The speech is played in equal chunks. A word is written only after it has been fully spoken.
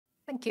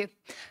Thank you.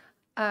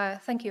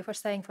 Thank you for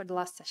staying for the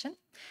last session.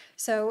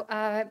 So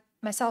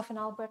myself and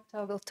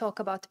Alberto will talk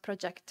about the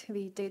project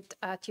we did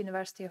at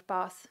University of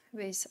Bath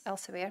with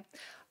Elsevier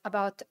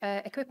about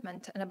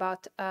equipment and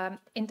about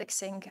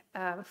indexing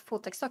full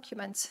text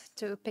documents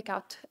to pick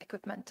out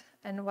equipment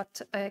and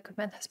what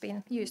equipment has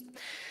been used.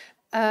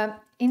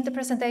 In the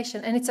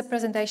presentation, and it's a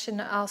presentation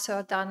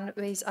also done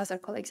with other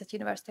colleagues at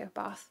University of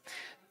Bath,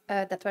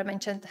 that were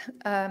mentioned,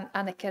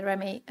 Anneke,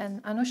 Remy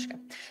and Anushka.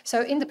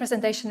 So in the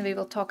presentation we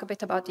will talk a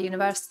bit about the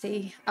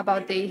university,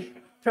 about the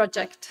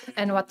project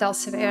and what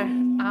Elsevier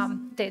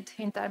did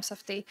in terms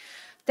of the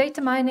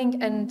data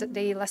mining and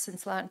the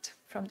lessons learned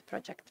from the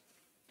project.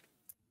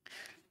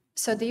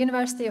 So the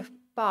University of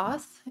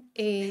Bath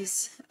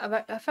is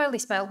a fairly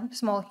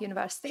small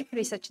university,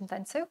 research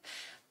intensive.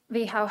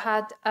 We have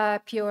had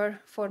Pure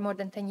for more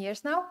than 10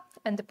 years now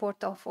and the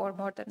portal for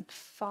more than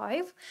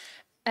 5.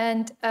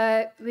 And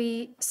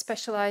we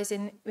specialize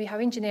we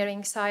have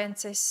engineering,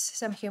 sciences,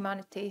 some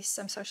humanities,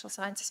 some social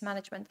sciences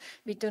management.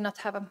 We do not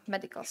have a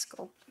medical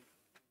school.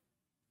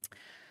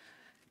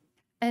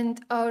 And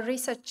our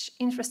research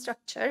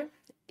infrastructure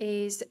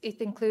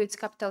it includes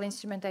capital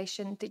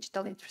instrumentation,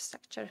 digital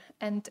infrastructure,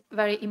 and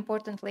very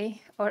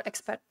importantly, our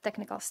expert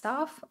technical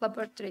staff,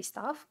 laboratory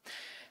staff.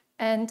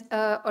 And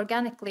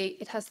organically,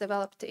 it has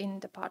developed in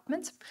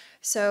departments.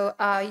 So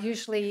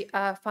usually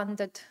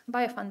funded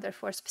by a funder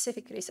for a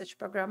specific research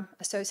program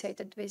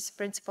associated with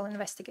principal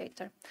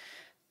investigator.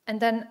 And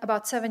then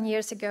about 7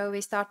 years ago, we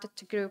started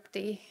to group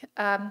the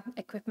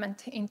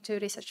equipment into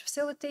research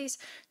facilities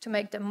to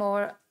make them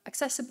more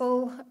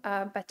accessible,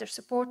 better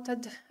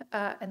supported,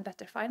 and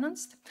better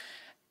financed.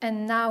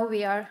 And now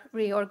we are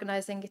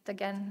reorganizing it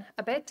again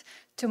a bit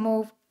to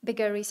move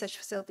bigger research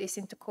facilities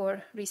into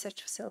core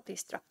research facility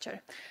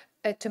structure.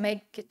 To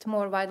make it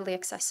more widely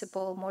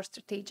accessible, more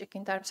strategic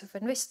in terms of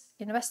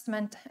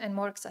investment, and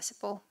more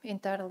accessible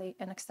internally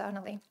and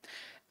externally.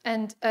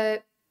 And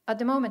at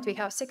the moment, we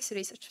have 6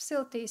 research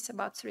facilities,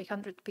 about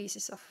 300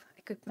 pieces of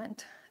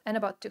equipment, and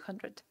about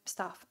 200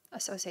 staff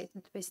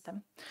associated with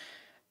them.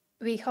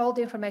 We hold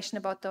information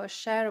about our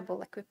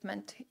shareable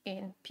equipment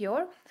in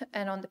Pure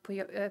and on the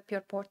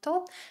Pure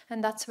portal,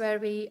 and that's where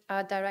we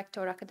direct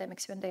our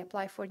academics when they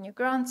apply for new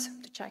grants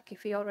to check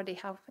if we already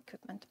have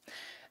equipment.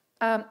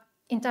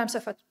 In terms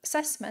of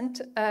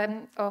assessment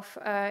of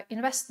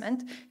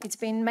investment, it's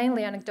been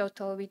mainly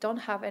anecdotal. We don't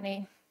have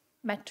any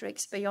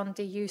metrics beyond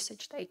the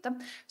usage data.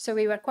 So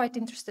we were quite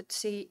interested to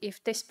see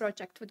if this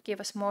project would give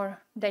us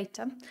more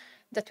data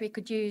that we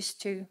could use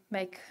to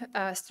make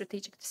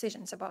strategic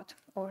decisions about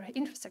our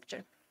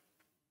infrastructure.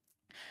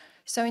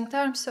 So in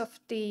terms of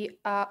the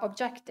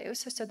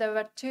objectives, so there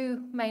were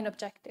 2 main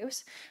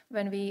objectives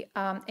when we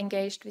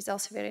engaged with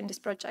Elsevier in this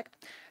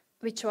project,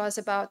 which was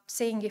about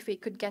seeing if we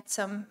could get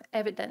some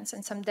evidence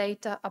and some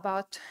data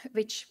about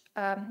which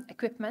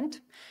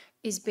equipment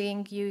is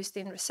being used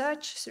in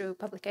research through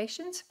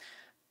publications,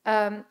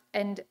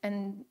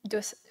 and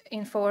thus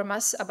inform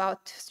us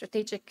about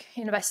strategic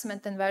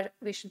investment and where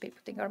we should be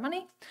putting our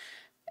money.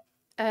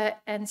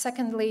 And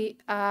secondly,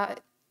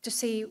 to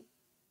see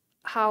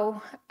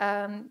how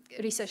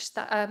research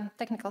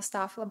technical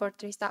staff,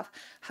 laboratory staff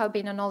have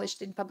been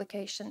acknowledged in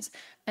publications.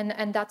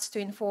 And that's to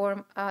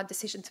inform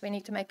decisions we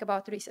need to make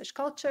about research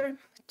culture,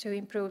 to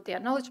improve the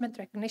acknowledgement,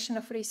 recognition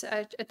of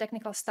research,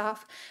 technical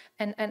staff,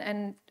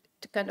 and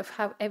to kind of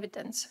have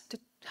evidence to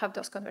have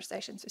those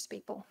conversations with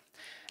people.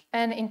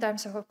 And in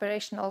terms of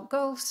operational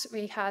goals,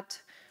 we had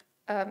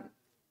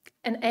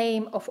an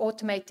aim of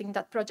automating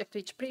that project,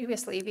 which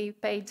previously we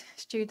paid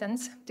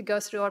students to go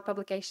through our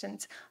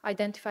publications,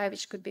 identify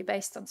which could be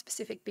based on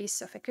specific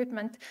pieces of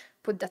equipment,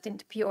 put that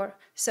into Pure.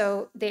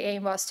 So the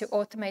aim was to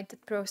automate the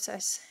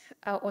process,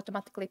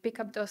 automatically pick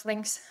up those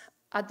links,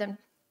 add them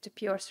to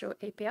Pure through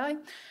API,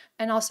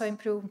 and also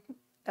improve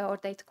our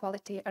data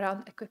quality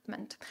around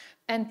equipment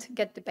and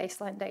get the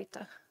baseline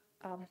data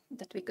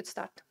that we could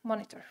start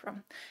monitor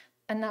from.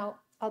 And now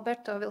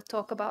Alberto will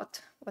talk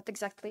about what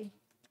exactly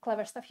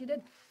clever stuff you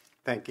did.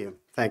 Thank you,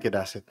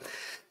 Dace.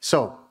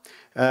 So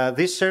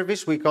this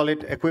service, we call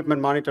it Equipment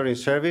Monitoring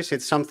Service.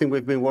 It's something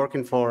we've been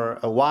working for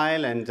a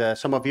while, and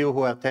some of you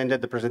who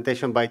attended the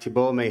presentation by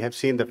Thibault may have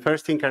seen the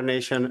first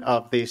incarnation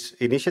of this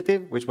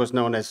initiative, which was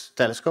known as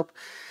Telescope.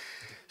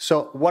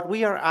 So what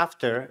we are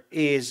after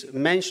is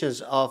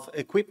mentions of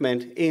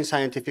equipment in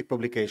scientific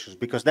publications,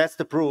 because that's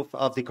the proof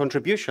of the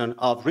contribution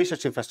of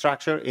research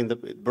infrastructure in the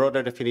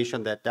broader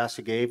definition that Dace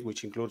gave,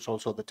 which includes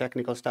also the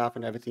technical staff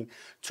and everything,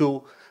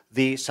 to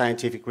the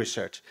scientific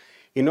research.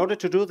 In order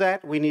to do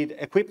that, we need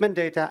equipment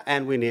data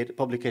and we need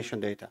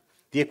publication data.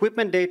 The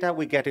equipment data,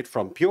 we get it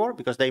from Pure,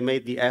 because they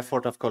made the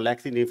effort of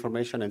collecting the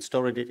information and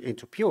storing it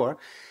into Pure.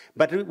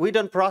 But we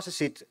don't process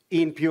it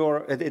in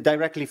Pure,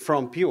 directly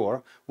from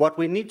Pure. What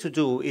we need to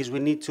do is we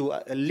need to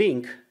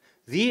link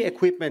the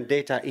equipment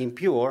data in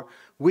Pure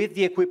with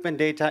the equipment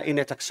data in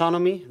a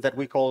taxonomy that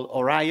we call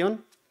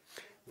Orion,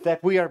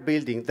 that we are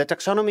building. The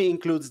taxonomy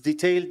includes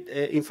detailed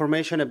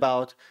information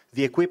about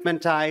the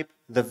equipment type,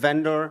 the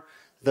vendor,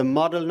 the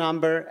model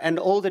number, and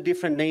all the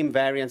different name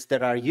variants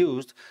that are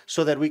used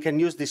so that we can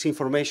use this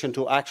information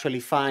to actually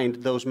find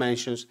those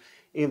mentions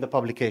in the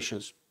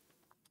publications.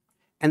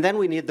 And then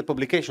we need the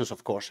publications,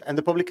 of course, and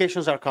the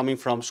publications are coming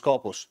from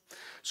Scopus.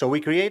 So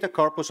we create a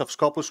corpus of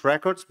Scopus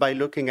records by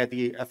looking at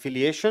the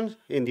affiliation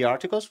in the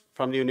articles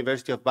from the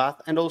University of Bath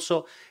and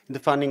also in the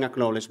funding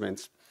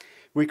acknowledgements.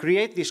 We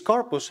create this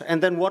corpus,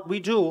 and then what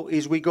we do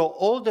is we go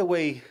all the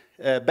way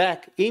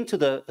back into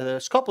the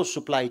Scopus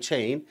supply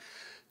chain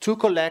to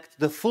collect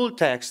the full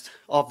text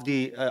of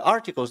the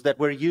articles that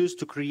were used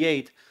to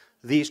create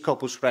these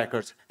Scopus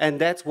records. And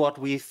that's what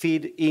we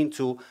feed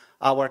into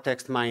our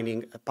text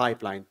mining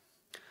pipeline.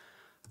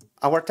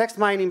 Our text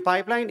mining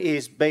pipeline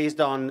is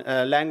based on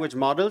language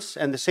models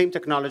and the same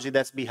technology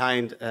that's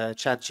behind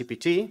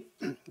ChatGPT.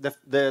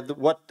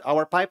 What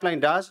our pipeline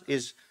does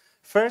is,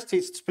 first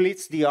it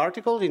splits the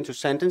article into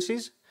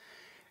sentences,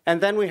 and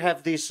then we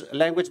have this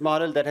language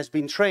model that has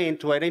been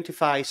trained to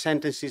identify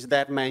sentences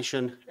that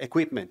mention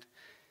equipment.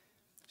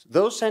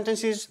 Those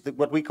sentences,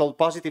 what we call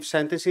positive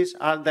sentences,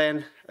 are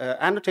then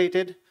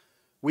annotated.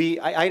 We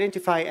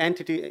identify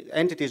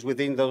entities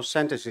within those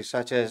sentences,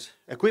 such as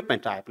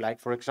equipment type, like,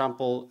 for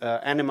example,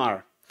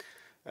 NMR,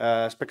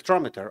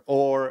 spectrometer,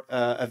 or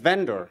a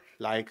vendor,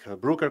 like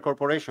Bruker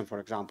Corporation, for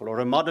example, or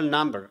a model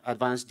number,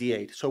 Advanced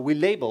D8. So we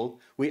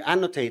label, we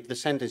annotate the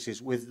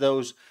sentences with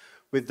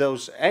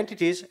those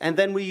entities, and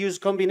then we use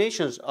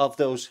combinations of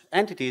those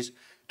entities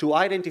to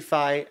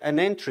identify an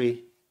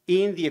entry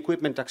in the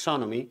equipment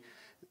taxonomy,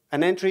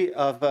 an entry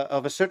of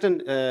a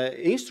certain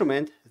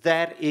instrument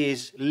that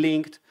is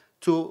linked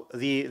to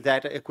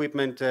that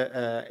equipment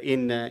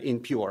in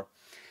Pure.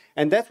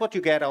 And that's what you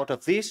get out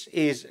of this,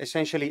 is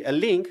essentially a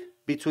link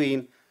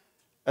between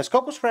a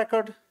Scopus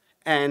record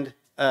and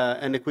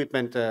an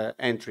equipment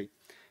entry.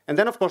 And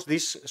then, of course,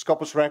 this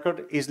Scopus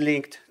record is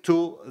linked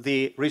to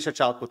the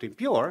research output in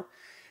Pure.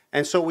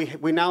 And so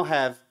we now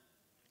have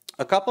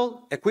a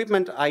couple,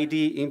 equipment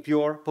ID in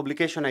Pure,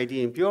 publication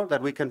ID in Pure,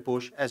 that we can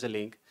push as a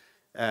link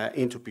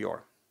into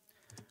Pure,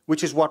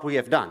 which is what we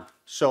have done.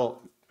 So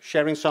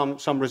sharing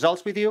some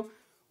results with you,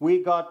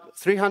 we got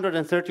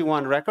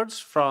 331 records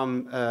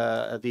from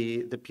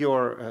the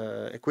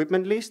Pure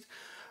equipment list,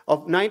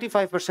 of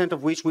 95%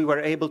 of which we were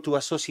able to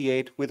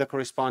associate with a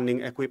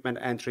corresponding equipment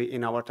entry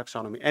in our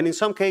taxonomy. And in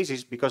some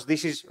cases, because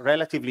this is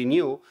relatively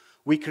new,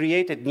 we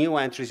created new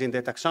entries in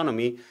the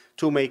taxonomy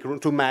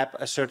to map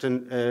a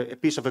certain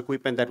piece of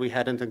equipment that we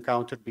hadn't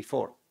encountered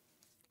before.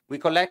 We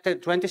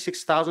collected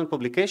 26,000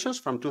 publications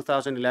from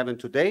 2011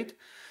 to date,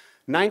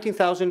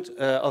 19,000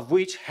 of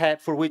which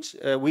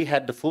we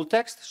had the full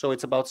text, so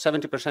it's about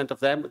 70%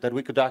 of them that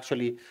we could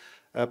actually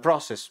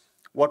process.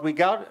 What we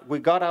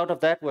got out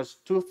of that was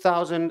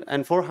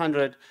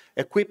 2,400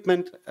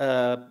 equipment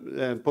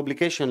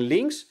publication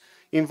links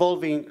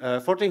involving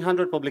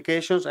 1,400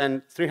 publications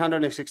and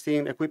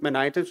 316 equipment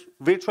items.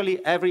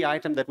 Virtually every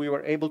item that we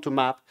were able to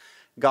map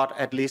got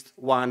at least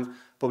one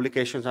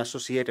publication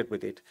associated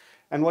with it.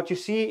 And what you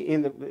see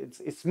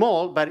it's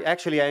small, but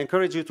actually I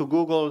encourage you to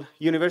Google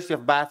University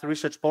of Bath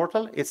Research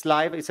Portal. It's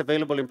live, it's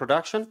available in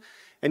production.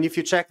 And if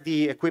you check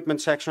the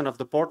equipment section of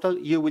the portal,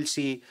 you will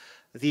see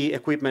the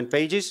equipment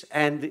pages.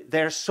 And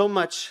they're so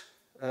much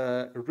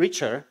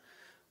richer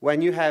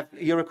when you have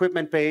your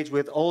equipment page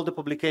with all the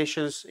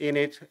publications in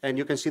it, and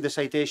you can see the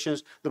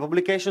citations. The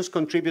publications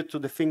contribute to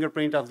the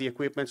fingerprint of the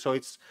equipment, so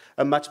it's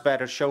a much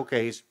better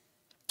showcase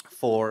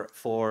for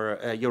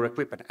your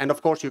equipment. And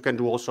of course, you can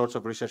do all sorts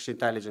of research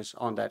intelligence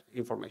on that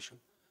information.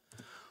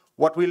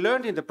 What we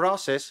learned in the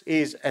process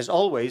is, as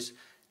always,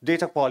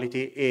 data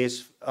quality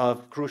is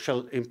of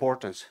crucial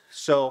importance.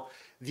 So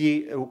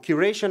the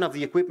curation of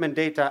the equipment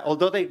data,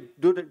 although they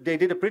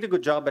did a pretty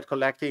good job at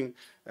collecting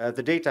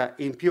the data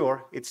in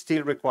Pure, it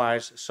still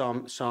requires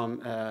some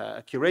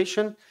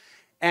curation.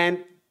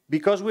 And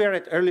because we are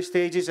at early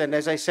stages, and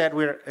as I said,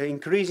 we're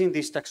increasing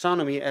this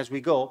taxonomy as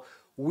we go,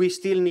 we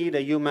still need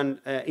a human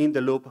in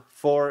the loop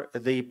for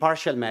the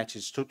partial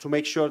matches to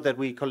make sure that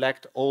we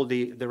collect all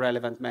the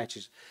relevant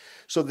matches.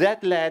 So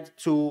that led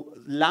to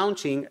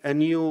launching a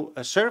new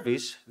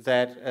service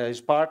that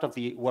is part of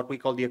what we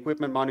call the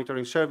equipment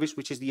monitoring service,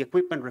 which is the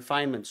equipment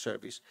refinement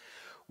service.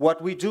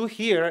 What we do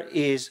here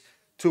is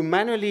to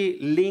manually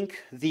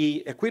link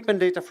the equipment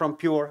data from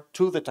Pure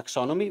to the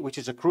taxonomy, which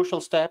is a crucial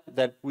step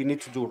that we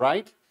need to do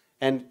right,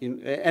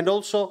 and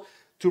also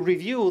to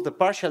review the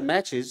partial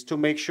matches to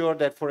make sure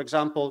that, for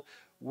example,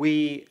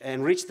 we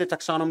enrich the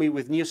taxonomy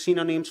with new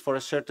synonyms for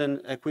a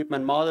certain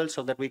equipment model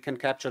so that we can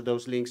capture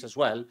those links as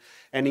well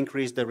and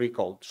increase the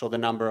recall, so the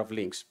number of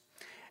links.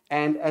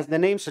 And as the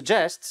name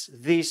suggests,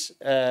 these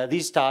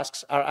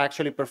tasks are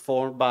actually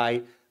performed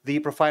by the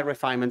profile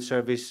refinement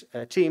service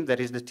team, that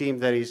is the team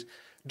that is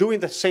doing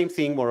the same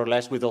thing more or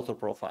less with author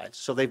profiles.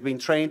 So they've been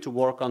trained to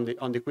work on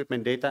the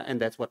equipment data, and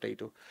that's what they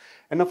do.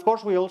 And of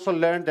course, we also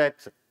learned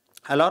that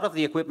a lot of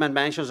the equipment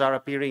mentions are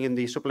appearing in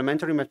the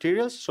supplementary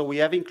materials, so we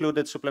have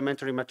included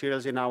supplementary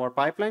materials in our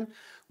pipeline.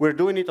 We're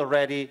doing it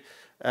already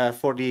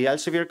for the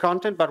Elsevier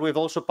content, but we've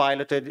also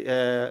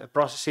piloted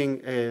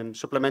processing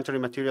supplementary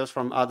materials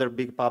from other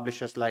big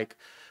publishers like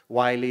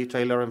Wiley,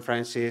 Taylor and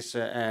Francis,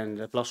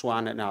 and Plus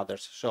One and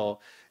others. So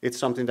it's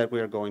something that we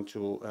are going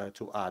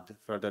to add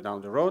further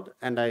down the road,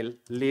 and I'll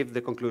leave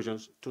the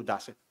conclusions to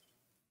Dace.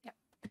 Yeah.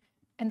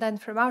 And then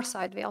from our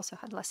side, we also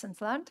had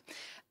lessons learned.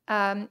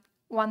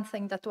 One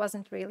thing that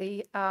wasn't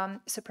really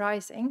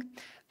surprising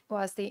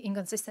was the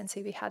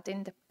inconsistency we had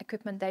in the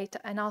equipment data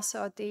and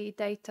also the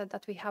data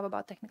that we have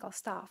about technical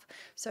staff.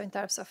 So in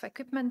terms of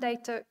equipment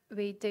data,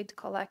 we did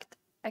collect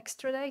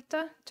extra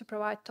data to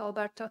provide to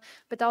Alberto,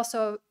 but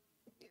also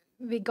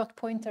we got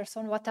pointers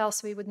on what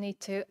else we would need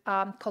to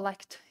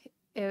collect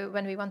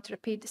when we want to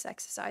repeat this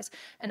exercise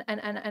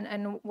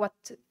and what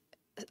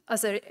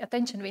other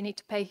attention we need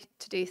to pay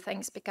to do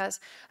things, because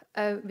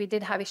we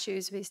did have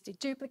issues with the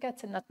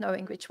duplicates and not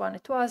knowing which one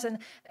it was,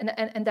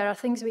 and there are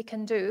things we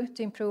can do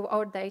to improve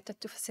our data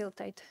to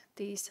facilitate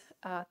these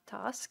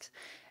tasks.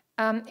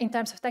 In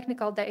terms of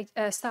technical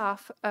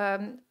staff,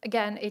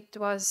 again, it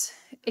was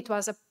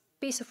a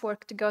piece of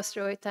work to go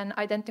through it and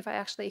identify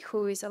actually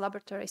who is a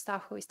laboratory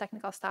staff, who is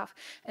technical staff,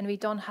 and we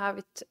don't have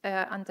it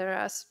under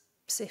a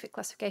specific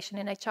classification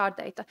in HR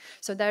data.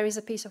 So there is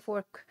a piece of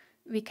work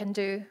we can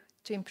do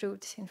to improve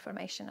this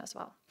information as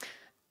well.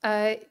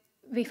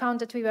 We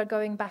found that we were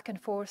going back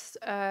and forth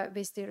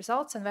with the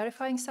results and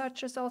verifying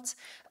search results,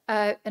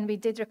 and we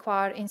did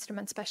require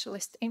instrument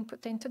specialist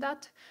input into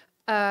that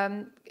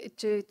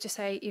to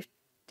say if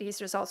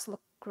these results look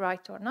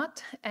right or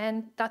not,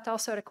 and that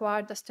also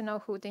required us to know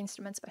who the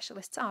instrument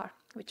specialists are,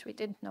 which we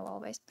didn't know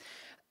always,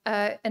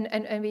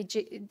 and we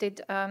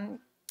did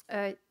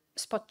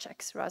spot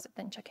checks rather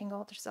than checking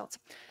all the results.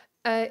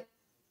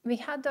 We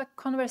had a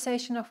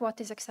conversation of what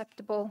is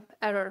acceptable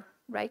error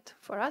rate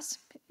for us.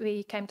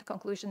 We came to the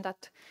conclusion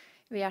that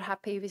we are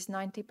happy with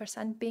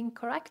 90% being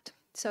correct.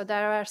 So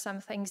there are some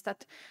things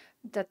that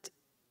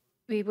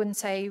we wouldn't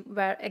say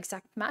were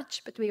exact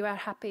match, but we were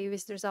happy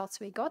with the results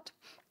we got.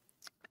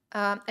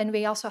 And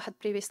we also had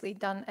previously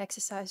done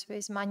exercise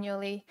with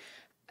manually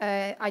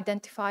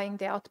identifying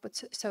the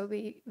outputs. So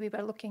we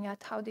were looking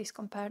at how these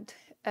compared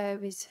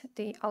with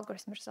the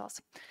algorithm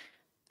results.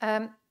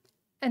 And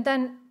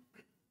then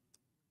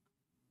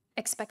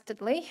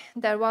expectedly,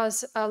 there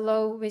was a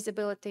low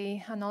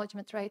visibility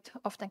acknowledgement rate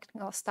of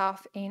technical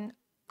staff in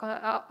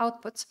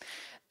outputs,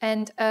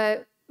 and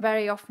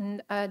very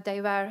often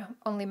they were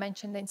only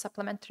mentioned in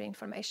supplementary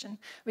information,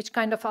 which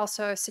kind of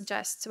also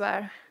suggests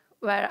where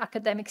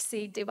academics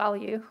see the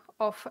value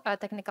of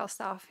technical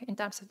staff in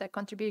terms of their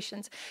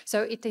contributions.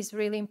 So it is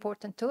really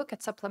important to look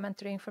at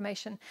supplementary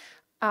information,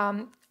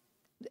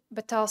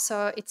 but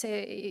also it's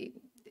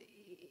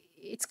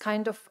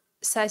kind of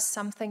says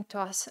something to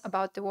us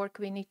about the work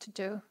we need to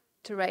do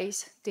to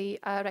raise the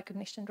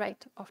recognition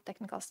rate of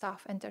technical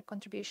staff and their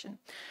contribution.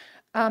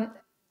 And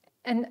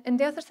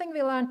the other thing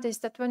we learned is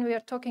that when we are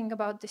talking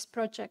about this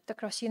project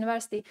across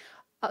university,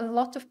 a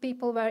lot of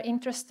people were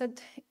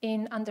interested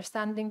in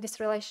understanding this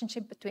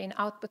relationship between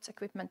outputs,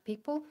 equipment,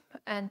 people,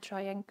 and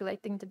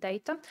triangulating the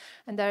data.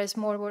 And there is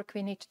more work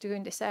we need to do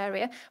in this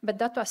area. But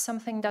that was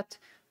something that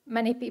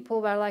many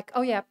people were like,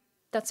 oh yeah,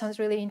 that sounds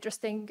really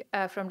interesting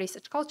from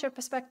research culture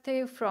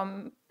perspective,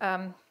 from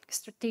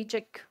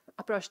strategic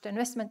approach to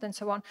investment and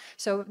so on.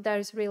 So there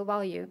is real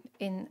value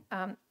in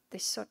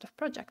this sort of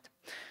project.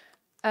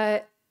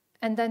 And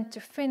then to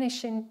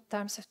finish in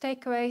terms of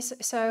takeaways,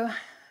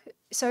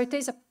 so it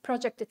is a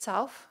project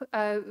itself.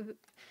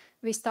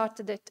 We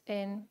started it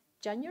in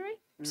January,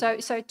 so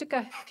it took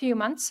a few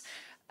months.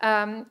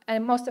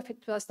 And most of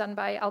it was done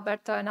by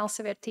Alberto and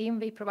Elsevier team.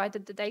 We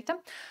provided the data,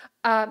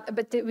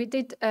 but we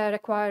did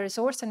require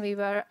resource, and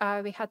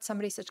we had some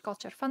research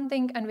culture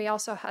funding, and we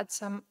also had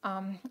some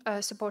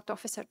support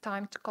officer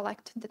time to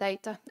collect the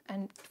data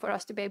and for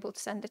us to be able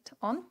to send it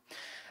on.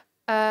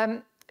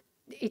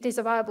 It is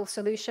a viable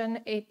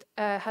solution. It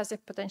has a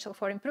potential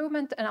for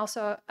improvement, and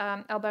also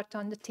Alberto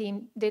and the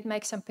team did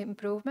make some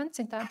improvements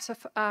in terms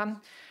of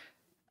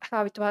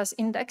how it was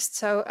indexed.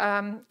 So.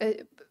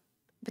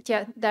 But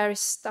yeah, there is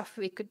stuff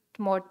we could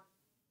more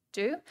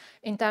do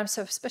in terms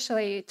of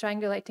especially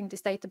triangulating this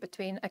data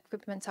between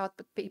equipment,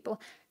 output, people.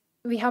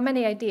 We have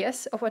many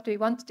ideas of what we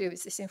want to do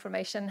with this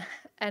information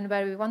and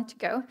where we want to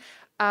go.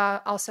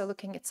 Also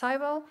looking at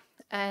SciVal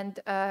and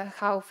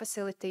how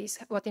facilities,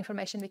 what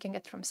information we can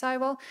get from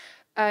SciVal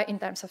in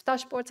terms of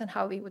dashboards and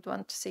how we would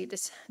want to see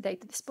this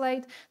data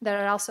displayed.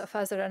 There are also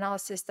further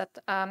analysis that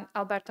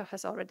Alberto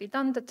has already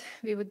done that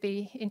we would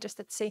be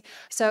interested to see.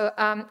 So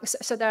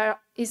there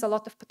is a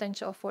lot of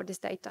potential for this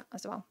data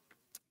as well.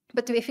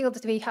 But we feel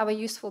that we have a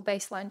useful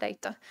baseline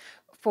data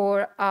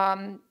for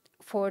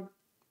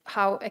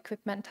how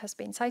equipment has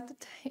been cited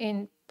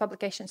in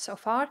publications so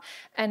far,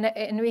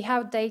 and we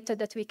have data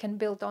that we can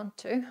build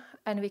onto,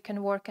 and we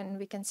can work and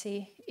we can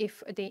see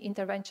if the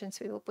interventions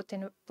we will put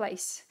in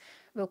place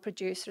will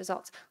produce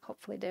results.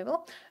 Hopefully they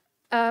will.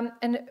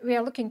 And we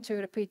are looking to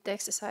repeat the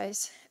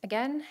exercise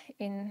again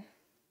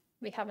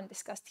we haven't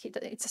discussed,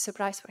 it's a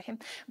surprise for him,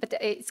 but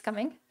it's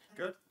coming.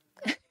 Good.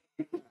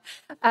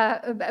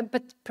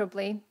 But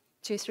probably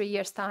 2-3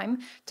 years' time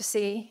to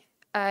see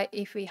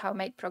if we have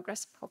made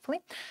progress, hopefully.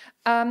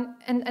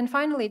 And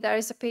finally, there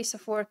is a piece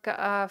of work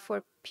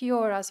for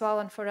Pure as well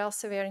and for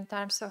Elsevier in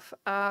terms of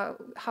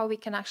how we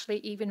can actually,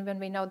 even when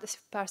we know this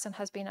person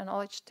has been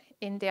acknowledged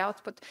in the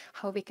output,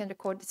 how we can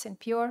record this in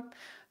Pure.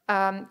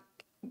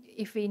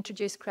 If we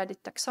introduce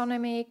credit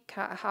taxonomy,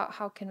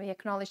 how can we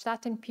acknowledge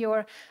that in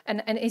Pure?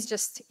 And it's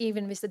just,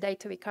 even with the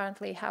data we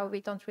currently have, we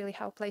don't really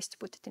have a place to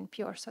put it in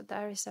Pure. So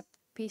there is a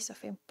piece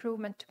of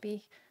improvement to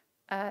be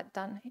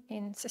done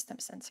in system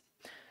sense.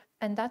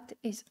 And that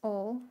is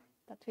all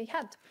that we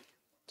had.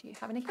 Do you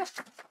have any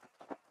questions?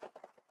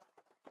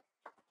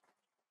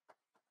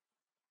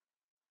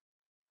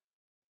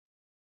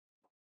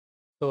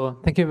 So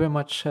thank you very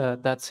much,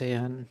 Dace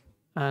and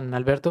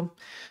Alberto.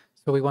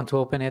 So we want to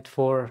open it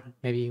for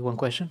maybe one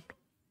question.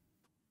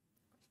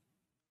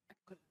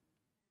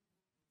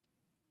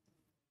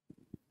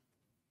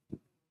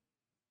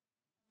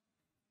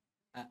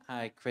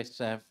 Hi, Chris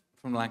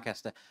from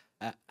Lancaster.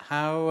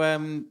 How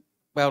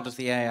well does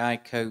the AI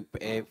cope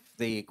if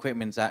the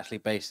equipment's actually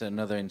based at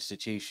another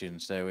institution?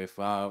 So if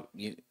our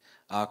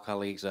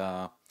colleagues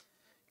are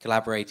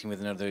collaborating with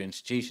another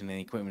institution and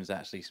the equipment's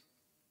actually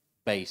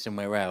based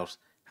somewhere else,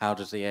 how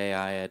does the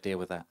AI deal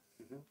with that?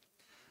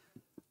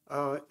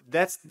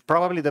 That's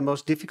probably the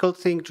most difficult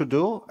thing to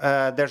do.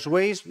 There's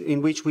ways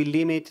in which we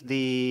limit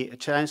the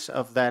chance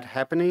of that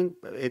happening,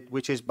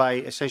 which is by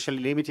essentially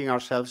limiting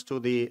ourselves to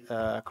the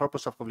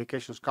corpus of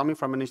publications coming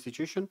from an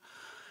institution,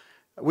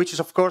 which is,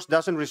 of course,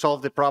 doesn't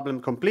resolve the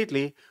problem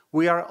completely.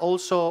 We are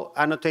also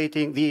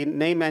annotating the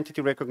name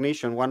entity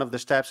recognition. One of the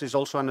steps is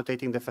also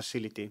annotating the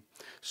facility.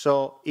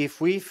 So if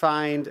we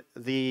find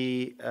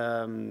the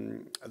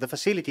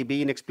facility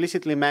being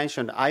explicitly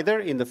mentioned either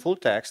in the full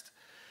text,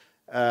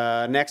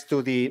 next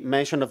to the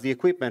mention of the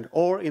equipment,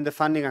 or in the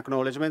funding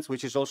acknowledgements,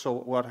 which is also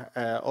what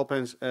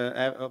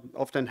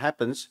often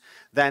happens,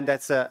 then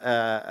that's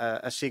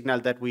a signal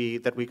that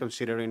we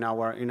consider in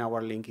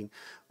our linking.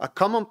 A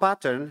common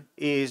pattern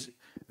is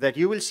that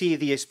you will see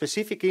the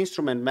specific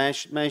instrument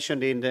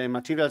mentioned in the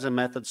materials and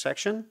methods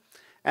section,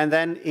 and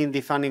then in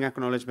the funding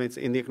acknowledgements,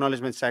 in the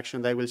acknowledgement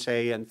section, they will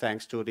say, and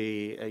thanks to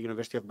the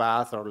University of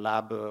Bath or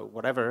lab,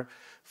 whatever,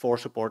 for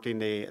supporting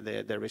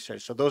the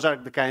research. So those are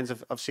the kinds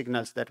of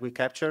signals that we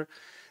capture.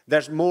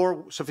 There's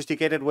more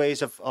sophisticated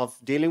ways of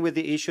dealing with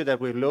the issue that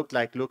we've looked,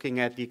 like looking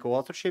at the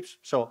co-authorships.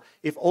 So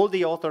if all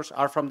the authors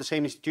are from the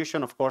same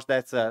institution, of course,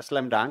 that's a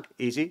slam dunk,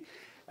 easy.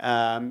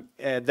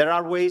 There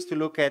are ways to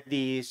look at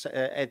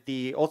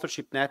the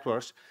authorship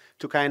networks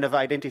to kind of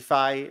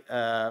identify,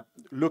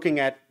 looking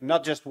at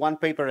not just one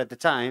paper at a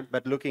time,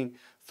 but looking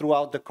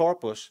throughout the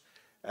corpus,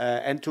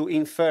 and to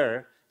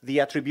infer the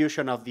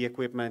attribution of the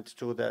equipment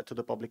to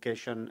the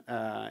publication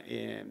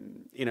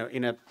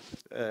in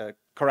a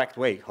correct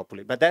way,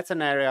 hopefully. But that's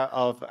an area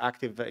of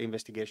active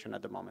investigation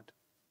at the moment.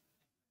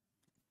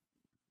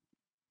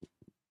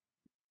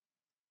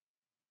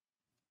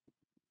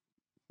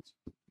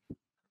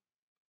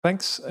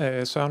 Thanks,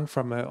 Søren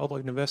from Aalborg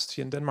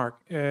University in Denmark.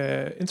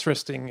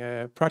 Interesting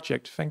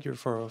project. Thank you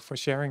for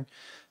sharing.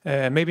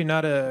 Maybe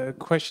not a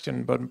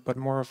question, but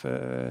more of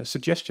a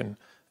suggestion.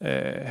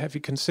 Have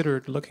you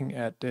considered looking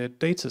at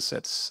data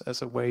sets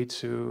as a way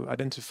to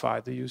identify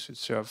the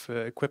usage of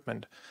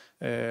equipment,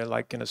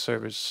 like in a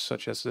service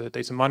such as a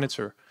data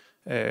monitor?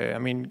 I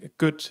mean, a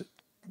good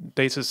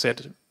data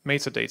set,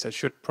 metadata,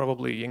 should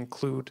probably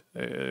include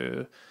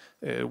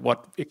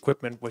what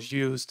equipment was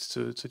used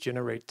to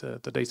generate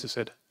the data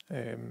set.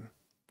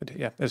 But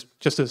yeah, it's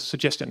just a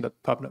suggestion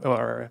that popped,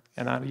 or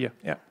an idea.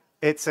 Yeah,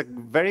 it's a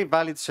very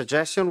valid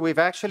suggestion. We've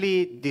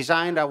actually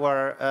designed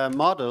our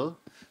model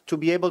to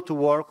be able to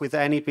work with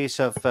any piece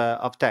of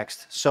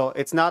text. So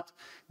it's not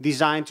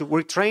designed to.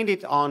 We trained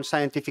it on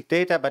scientific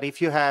data, but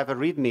if you have a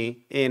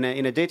README in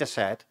a data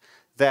set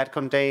that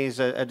contains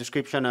a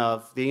description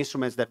of the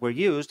instruments that were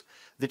used,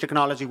 the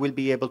technology will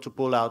be able to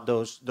pull out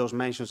those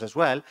mentions as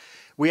well.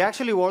 We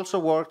actually also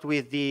worked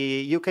with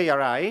the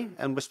UKRI,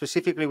 and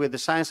specifically with the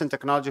Science and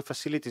Technology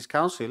Facilities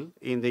Council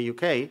in the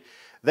UK.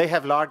 They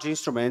have large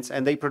instruments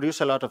and they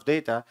produce a lot of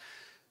data.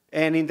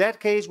 And in that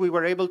case, we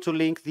were able to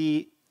link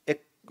the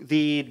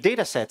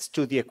data sets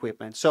to the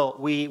equipment. So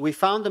we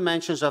found the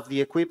mentions of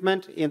the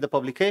equipment in the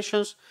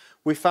publications.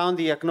 We found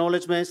the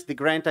acknowledgements, the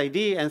grant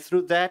ID, and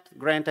through that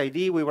grant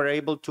ID, we were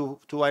able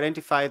to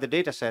identify the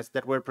data sets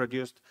that were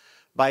produced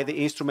by the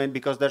instrument,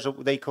 because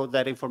they code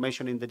that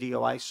information in the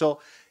DOI. So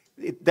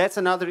that's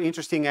another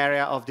interesting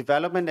area of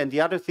development. And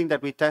the other thing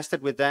that we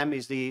tested with them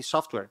is the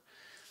software.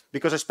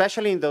 Because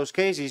especially in those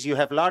cases, you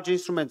have large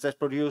instruments that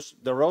produce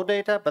the raw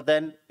data, but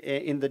then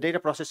in the data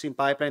processing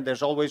pipeline,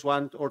 there's always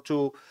one or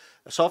two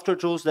software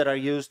tools that are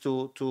used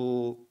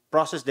to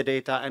process the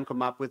data and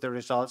come up with the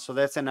results. So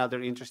that's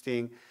another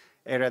interesting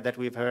area that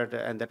we've heard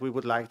and that we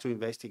would like to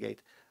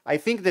investigate. I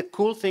think the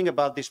cool thing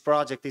about this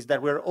project is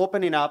that we're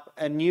opening up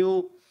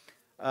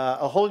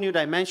a whole new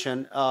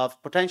dimension of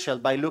potential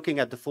by looking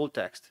at the full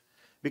text.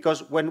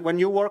 Because when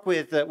you work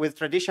with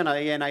traditional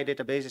ANI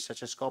databases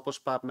such as Scopus,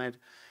 PubMed,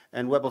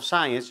 and Web of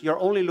Science, you're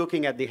only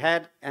looking at the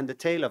head and the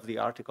tail of the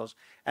articles,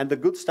 and the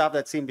good stuff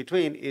that's in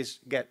between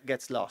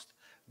gets lost.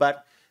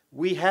 But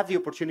we have the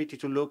opportunity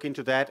to look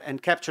into that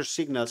and capture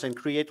signals and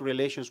create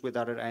relations with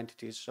other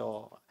entities.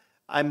 So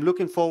I'm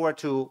looking forward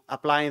to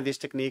applying this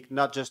technique,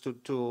 not just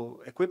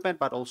to equipment,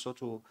 but also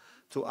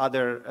to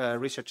other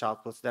research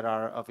outputs that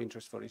are of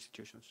interest for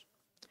institutions.